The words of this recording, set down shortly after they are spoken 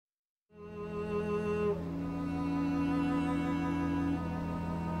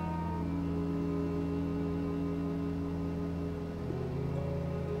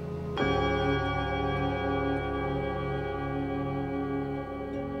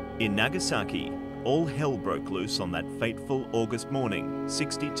In Nagasaki, all hell broke loose on that fateful August morning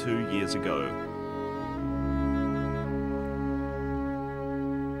 62 years ago.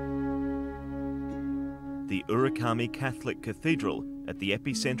 The Urakami Catholic Cathedral at the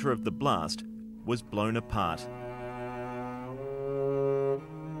epicentre of the blast was blown apart.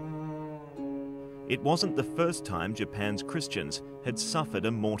 It wasn't the first time Japan's Christians had suffered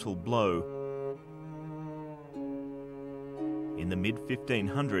a mortal blow. In the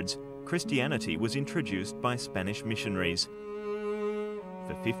mid-1500s, Christianity was introduced by Spanish missionaries.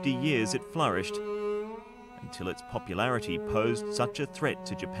 For 50 years it flourished, until its popularity posed such a threat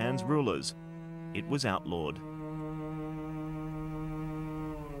to Japan's rulers, it was outlawed.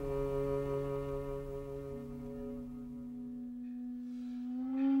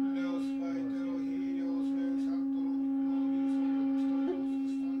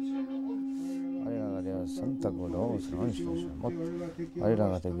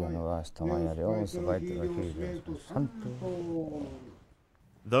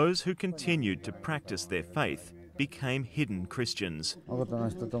 Those who continued to practice their faith became hidden Christians.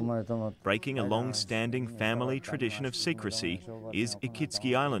 Breaking a long-standing family tradition of secrecy is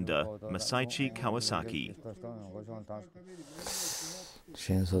Ikitsuki Islander Masaichi Kawasaki.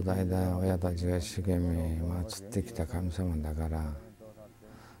 戦争の間、親たちが一生懸命祀ってきた神様だから、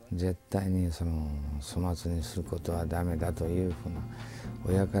絶対にその粗末にすることはダメだというふうな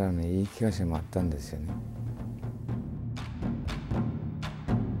親からの言い聞かせもあったんですよね。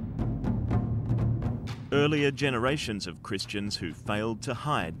Earlier generations of Christians who failed to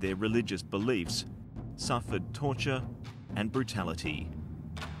hide their religious beliefs suffered torture and brutality.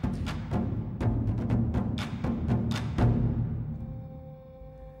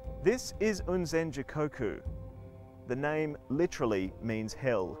 This is Unzen Jikoku. The name literally means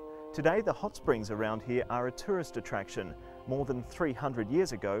hell. Today the hot springs around here are a tourist attraction. More than 300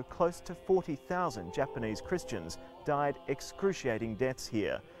 years ago, close to 40,000 Japanese Christians died excruciating deaths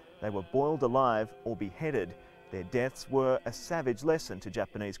here. They were boiled alive or beheaded. Their deaths were a savage lesson to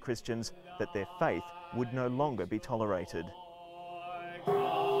Japanese Christians that their faith would no longer be tolerated.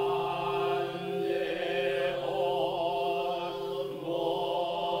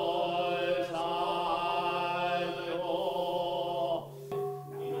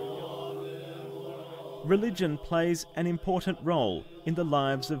 Religion plays an important role in the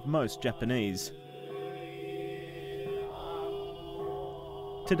lives of most Japanese.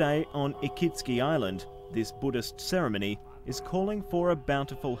 Today on Ikitsuki Island, this Buddhist ceremony is calling for a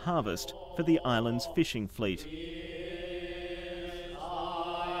bountiful harvest for the island's fishing fleet.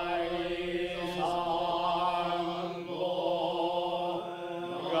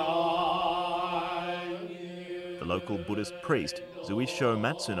 The local Buddhist priest, Zuisho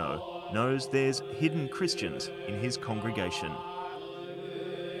Matsuno, knows there's hidden Christians in his congregation.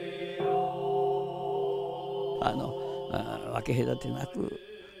 分け隔てなく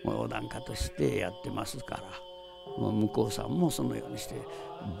横断家としてやってますから、向こうさんもそのようにして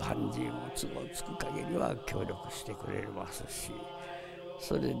万人を都合つく限りは協力してくれますし、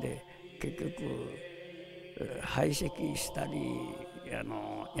それで結局排斥したりや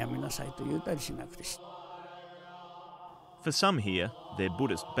めなさいと言うたりしなくて。For some here, their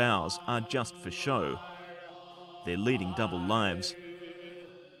Buddhist vows are just for show. They're leading double lives.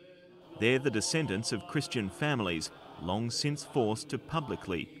 They're the descendants of Christian families long since forced to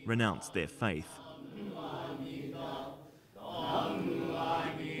publicly renounce their faith.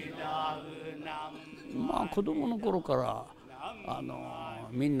 まあ子供の頃から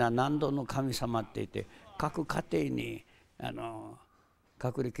みんな南道の神様って言って各家庭に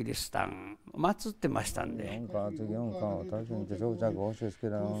隠れキリシタン祀ってましたんで。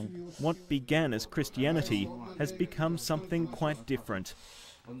What began as Christianity has become something quite different.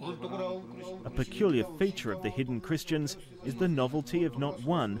 A peculiar feature of the hidden Christians is the novelty of not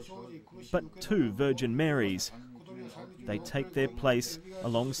one, but two Virgin Marys. They take their place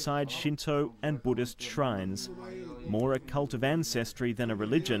alongside Shinto and Buddhist shrines. More a cult of ancestry than a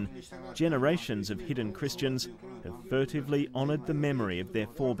religion, generations of hidden Christians have furtively honoured the memory of their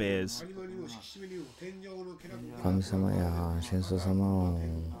forebears. 神様や戦争様を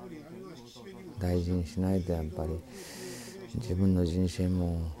大事にしないとやっぱり自分の人生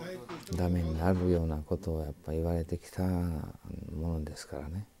もダメになるようなことをやっぱ言われてきたものですから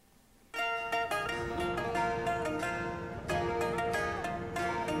ね。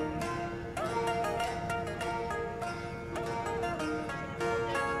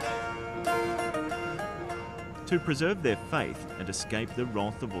To preserve their faith and escape the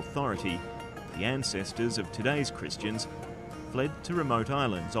wrath of authority, the ancestors of today's Christians fled to remote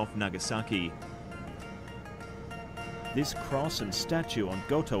islands off Nagasaki. This cross and statue on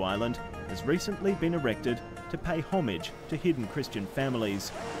Goto Island has recently been erected to pay homage to hidden Christian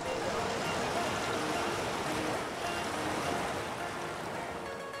families.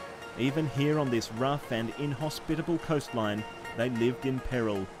 Even here on this rough and inhospitable coastline, they lived in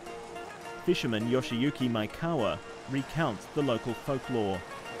peril. Fisherman Yoshiyuki Maikawa recounts the local folklore.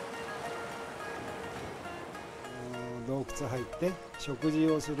 洞窟入って食事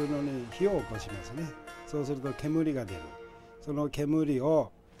をするのに火を起こしますね。そうすると煙が出る。その煙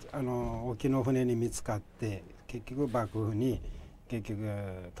を沖の船に見つかって結局幕府に結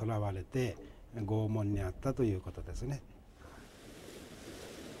局囚われて拷問にあったということですね。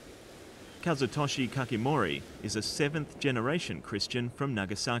Kazutoshi Kakimori is a seventh-generation Christian from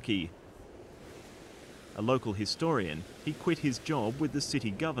Nagasaki. A local historian, he quit his job with the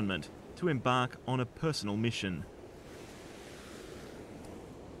city government to embark on a personal mission.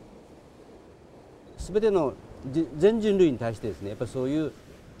 すべての全人類に対してですね、やっぱりそういう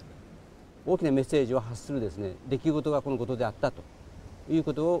大きなメッセージを発するですね、出来事がこのことであったという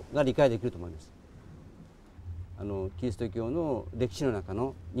ことが理解できると思います。キリスト教の歴史の中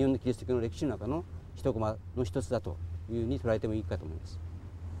の、日本のキリスト教の歴史の中の一コマの一つだというふうに捉えてもいいかと思います。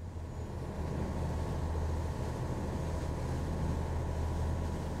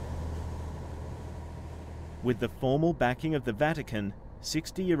With the formal backing of the Vatican,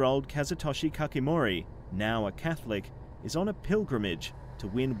 60-year-old Kazutoshi Kakimori, now a Catholic, is on a pilgrimage to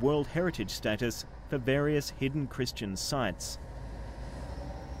win World Heritage status for various hidden Christian sites.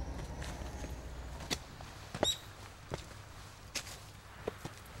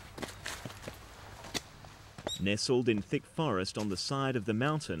 Nestled in thick forest on the side of the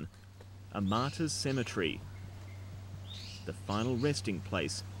mountain, a martyr's cemetery, the final resting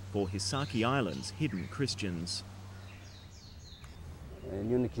place for Hisaki Island's hidden Christians.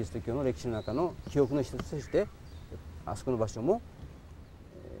 日本のキリスト教の歴史の中の記憶の一つとして、あそこの場所も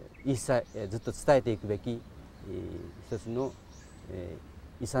一切ずっと伝えていくべき一つの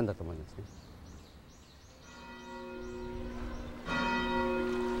遺産だと思いますね。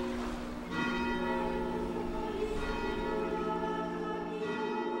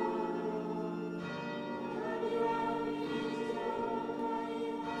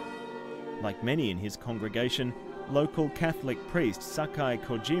Like many in his congregation, local Catholic priest Sakai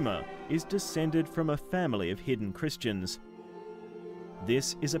Kojima is descended from a family of hidden Christians.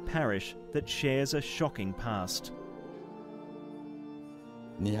 This is a parish that shares a shocking past.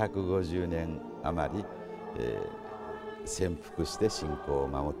 250年余り、潜伏して信仰を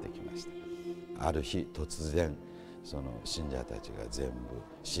守ってきました。ある日突然その信者たちが全部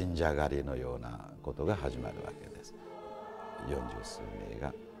信者狩りのようなことが始まるわけです。40数名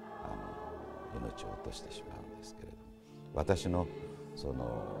が命を落としてしまうんですけれども、私のそ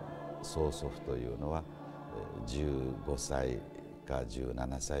の曽祖父というのは15歳か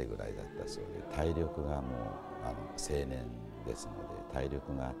17歳ぐらいだったそうで、体力がもう青年ですので体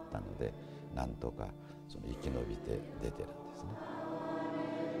力があったので、なんとかその生き延びて出てるんですね。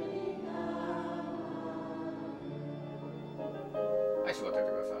はい、座って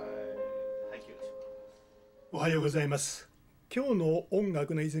てください。はい、おはようございます。今日の音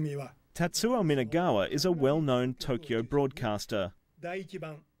楽の泉は Tatsuo Minagawa is a well-known Tokyo broadcaster. 第一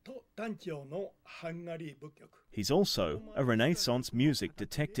番と単調のハンガリー舞曲。He's also a Renaissance music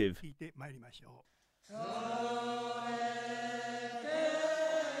detective. 聞いてまいりましょう。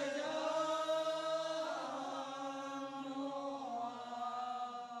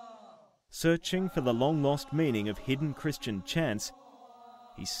Searching for the long-lost meaning of hidden Christian chants,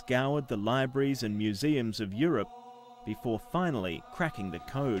 he scoured the libraries and museums of Europe before finally cracking the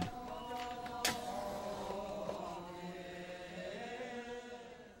code.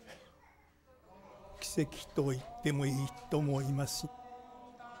 奇跡と言ってもいいと思います。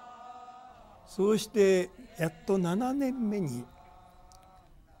そうしてやっと7年目に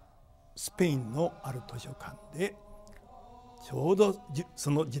スペインのある図書館でちょうどそ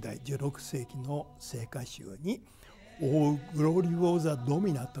の時代16世紀の聖歌集に「オー・グロリオーザ・ド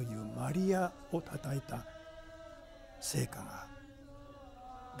ミナ」というマリアをたたいた聖歌が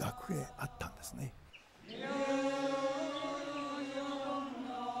学へあったんですね。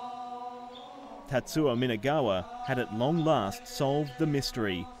Tatsuo Minagawa had at long last solved the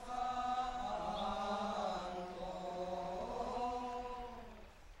mystery.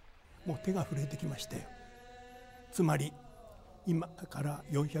 もう手が震えてきましたよ。つまり今から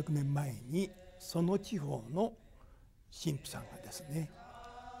400年前にその地方の神父さんがですね、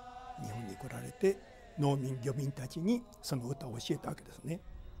日本に来られて農民漁民たちにその歌を教えたわけですね。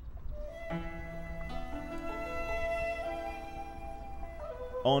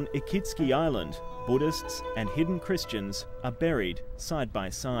On Ikitsuki Island, Buddhists and hidden Christians are buried side by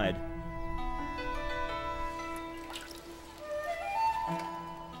side.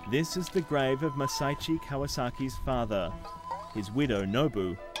 This is the grave of Masaichi Kawasaki's father. His widow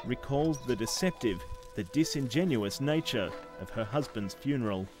Nobu recalls the deceptive, the disingenuous nature of her husband's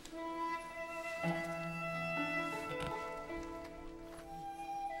funeral.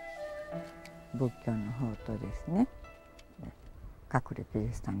 仏教の方とですね、隠れキ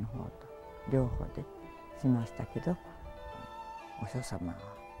リシタンの方と両方でしましたけど、お嬢様のあ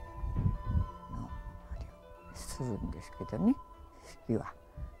れをするんですけどね、式は。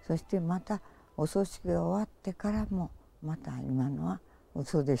そしてまたお葬式が終わってからもまた今のは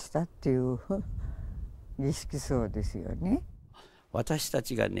嘘でしたっていう儀式そうですよね。私た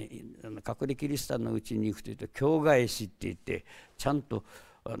ちがね、隠れキリシタンのうちに行くというと教返しって言って、ちゃんと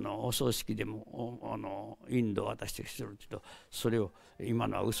お葬式でもインドを渡してきてると、それを今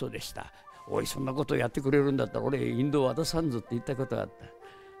のは嘘でした、おいそんなことをやってくれるんだったら俺インドを渡さんぞって言ったことがあった。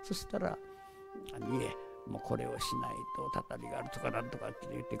そしたらいえ、もうこれをしないとたたりがあるとかなんとかって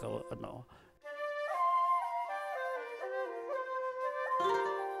言って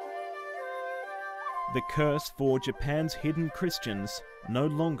The curse for Japan's hidden Christians no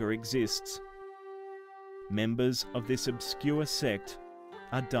longer exists. Members of this obscure sect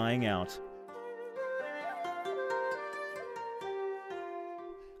are dying out.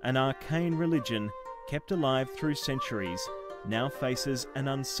 An arcane religion kept alive through centuries now faces an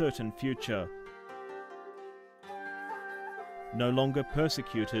uncertain future. No longer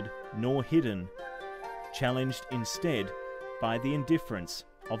persecuted nor hidden, challenged instead by the indifference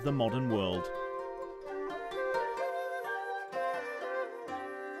of the modern world.